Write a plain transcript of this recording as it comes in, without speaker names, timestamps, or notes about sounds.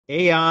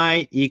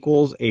AI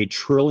equals a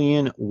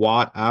trillion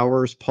watt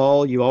hours.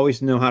 Paul, you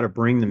always know how to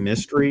bring the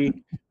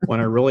mystery when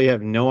I really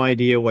have no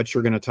idea what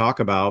you're going to talk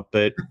about,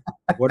 but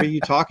what are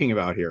you talking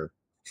about here?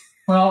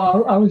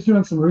 Well, I was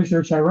doing some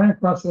research. I ran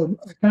across a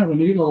kind of a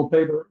neat little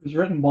paper. It was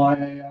written by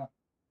a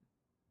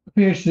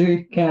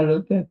PhD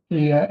candidate at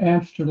the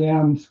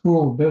Amsterdam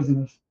School of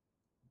Business,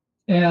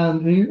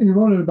 and he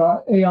wrote it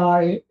about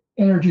AI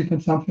energy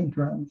consumption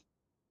trends.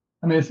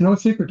 I mean, it's no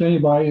secret to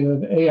anybody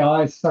that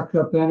AI sucks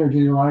up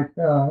energy like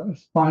a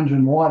sponge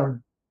in water.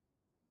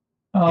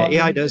 Yeah, But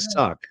AI does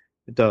suck.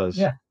 It does.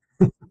 yeah,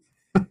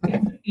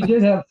 he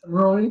did have some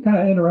really kind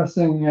of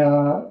interesting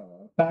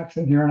facts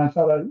in here, and I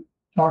thought I'd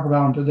talk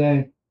about them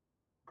today.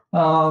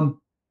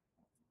 Um,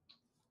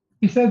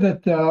 he said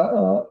that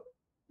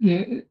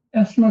the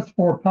estimates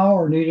for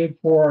power needed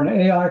for an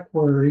AI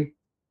query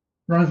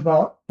runs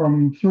about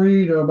from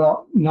 3 to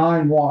about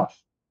 9 watt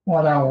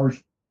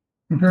hours,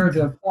 compared to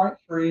zero point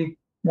 0.3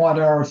 watt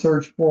hour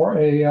search for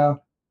a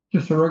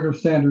just a regular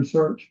standard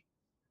search.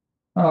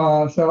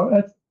 So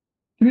that's,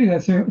 to me,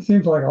 that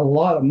seems like a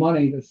lot of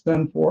money to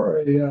spend for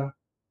a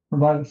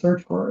provided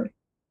search query.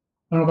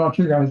 I don't know about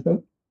you guys,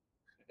 but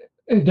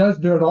it does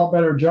do a lot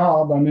better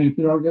job. I mean, if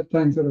you don't get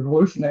things that are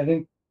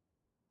hallucinating,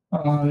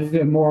 you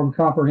get more of a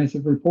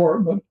comprehensive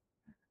report. But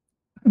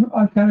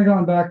I've kind of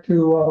gone back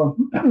to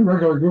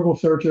regular Google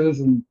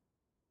searches and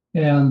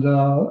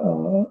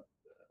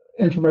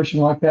information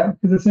like that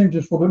because it seems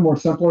just a little bit more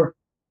simpler,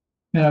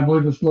 and I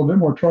believe it's a little bit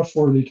more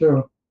trustworthy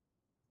too.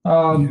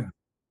 Yeah.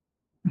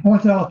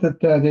 Points out that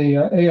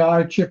the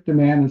AI chip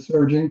demand is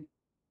surging,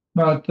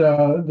 but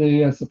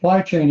the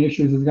supply chain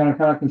issues is going to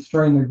kind of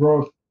constrain the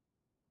growth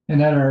in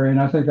that area,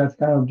 and I think that's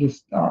kind of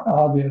just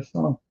obvious.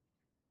 So,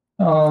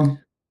 um,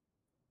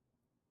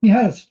 he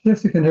had a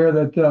statistic in here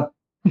that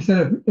he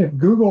said if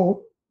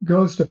Google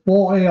goes to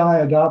full AI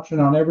adoption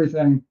on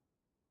everything,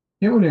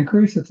 it would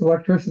increase its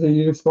electricity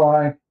use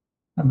by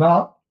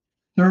about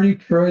 30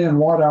 trillion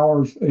watt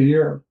hours a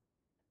year,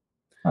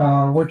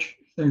 which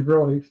seems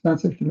really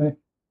expensive to me.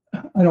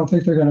 I don't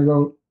think they're going to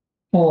go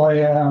full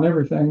AI on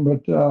everything,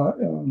 but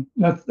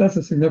that's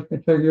a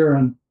significant figure,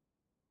 and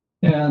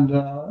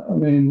I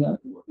mean,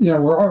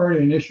 we're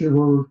already an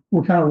issue.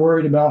 We're kind of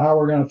worried about how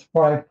we're going to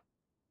supply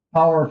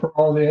power for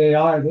all the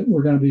AI that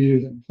we're going to be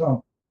using.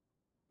 So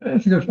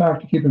it's a good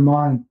fact to keep in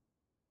mind.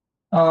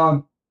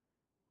 Um,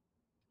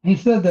 he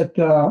said that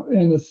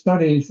in the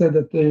study, he said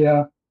that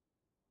the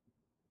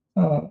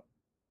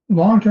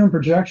long-term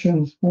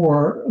projections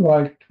for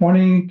like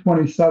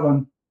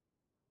 2027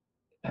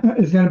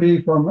 is going to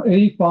be from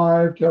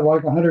 85 to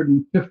like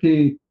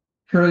 150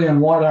 trillion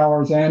watt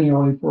hours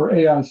annually for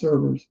AI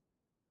servers.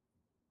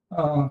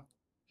 So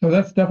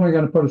that's definitely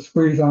going to put a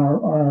squeeze on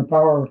our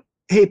power.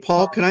 Hey,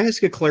 Paul, can I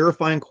ask a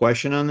clarifying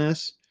question on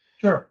this?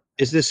 Sure.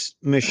 Is this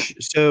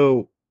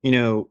so,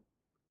 in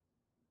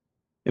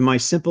my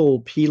simple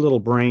pea little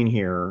brain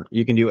here,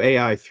 you can do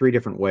AI three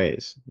different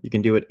ways. You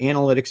can do it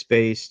analytics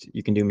based,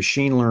 you can do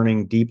machine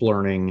learning, deep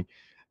learning,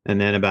 and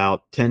then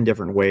about 10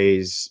 different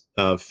ways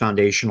of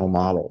foundational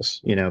models.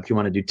 If you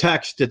want to do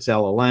text, it's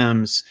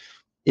LLMs.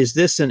 Is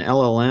this an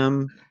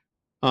LLM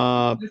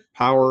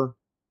power?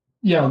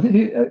 Yeah,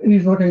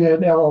 he's looking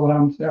at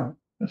LLMs. Yeah,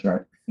 that's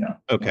right. Yeah.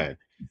 Okay.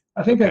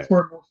 I think that's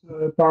where most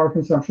of the power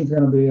consumption is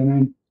going to be. I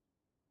mean,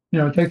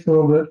 it takes a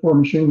little bit for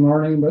machine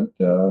learning, but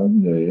the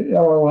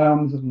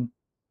LLMs and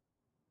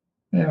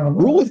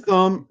rule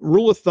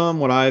of thumb,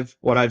 what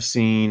I've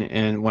seen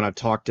and when I've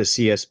talked to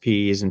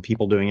CSPs and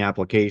people doing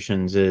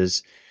applications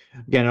is,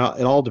 again,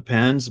 it all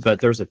depends, but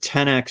there's a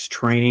 10x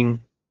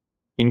training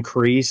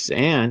increase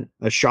and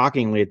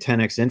shockingly a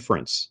 10x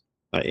inference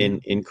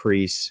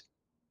increase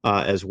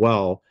as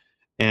well.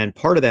 And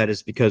part of that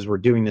is because we're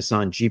doing this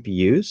on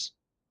GPUs.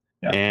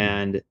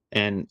 Yeah.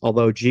 And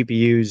although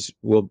GPUs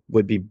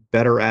would be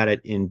better at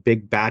it in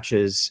big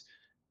batches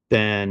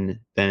than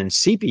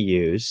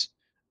CPUs,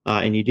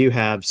 and you do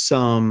have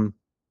some,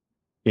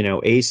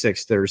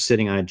 ASICs that are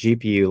sitting on a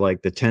GPU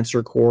like the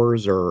Tensor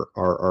cores or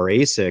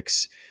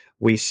ASICs,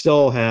 we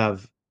still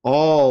have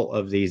all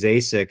of these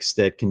ASICs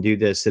that can do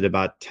this at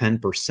about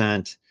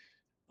 10%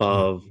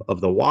 of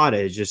the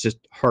wattage. It's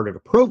just harder to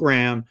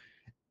program.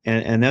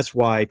 And that's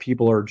why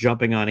people are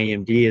jumping on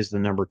AMD as the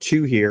number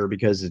 2 here,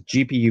 because it's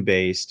GPU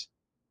based,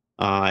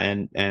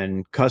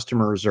 and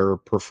customers are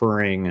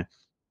preferring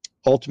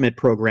ultimate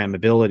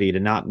programmability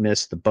to not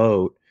miss the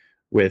boat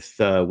with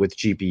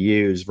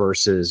GPUs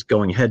versus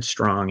going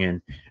headstrong.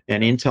 And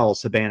Intel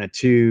Savannah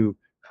 2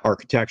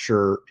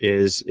 architecture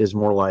is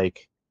more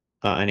like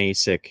an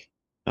ASIC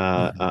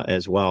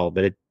as well.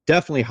 But it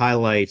definitely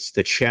highlights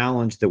the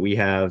challenge that we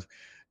have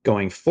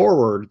going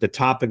forward. The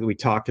topic that we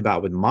talked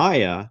about with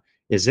Maya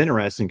is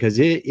interesting because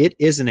it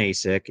is an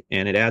ASIC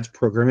and it adds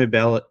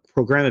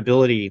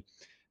programmability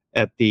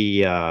at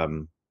the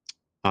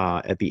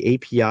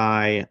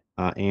API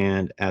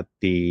and at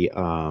the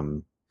I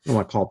don't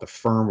want to call it the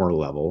firmware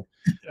level,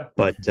 yeah,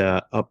 but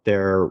up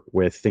there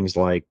with things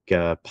like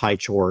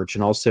PyTorch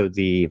and also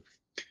the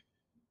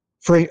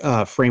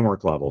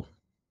framework level.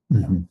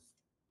 Mm-hmm.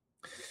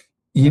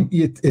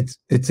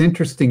 It's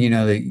interesting,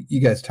 that you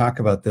guys talk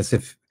about this.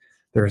 If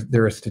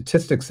there are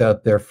statistics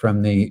out there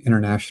from the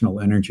International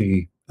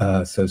Energy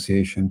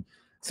Association.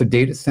 So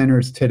data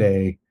centers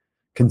today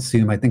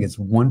consume, I think it's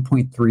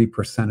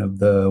 1.3% of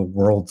the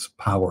world's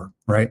power,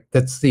 right?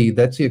 That's the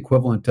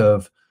equivalent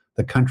of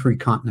the country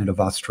continent of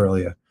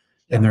Australia.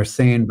 And they're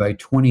saying by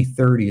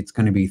 2030 it's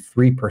going to be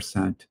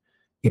 3%,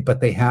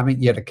 but they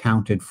haven't yet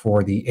accounted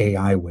for the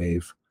AI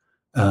wave.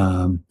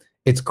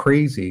 It's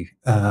crazy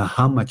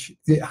how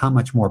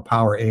much more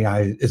power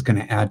AI is going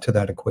to add to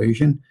that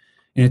equation.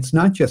 And it's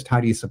not just how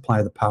do you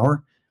supply the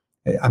power.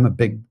 I'm a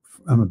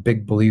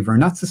big believer,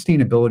 not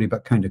sustainability,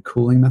 but kind of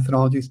cooling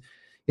methodologies.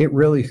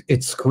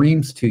 It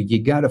screams to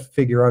you got to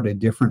figure out a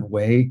different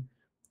way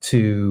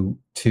to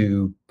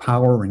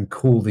power and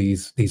cool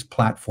these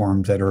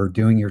platforms that are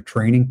doing your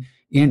training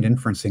and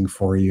inferencing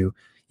for you.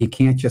 You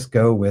can't just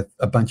go with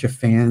a bunch of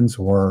fans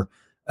or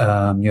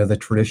the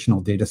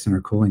traditional data center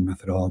cooling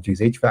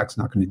methodologies. HVAC's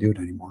not going to do it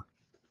anymore.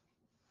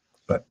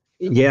 But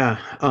Yeah.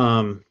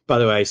 By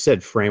the way, I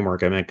said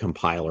framework, I meant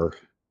compiler,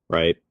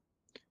 right?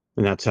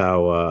 And that's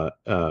how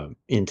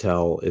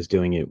Intel is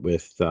doing it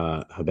with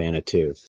Habana 2.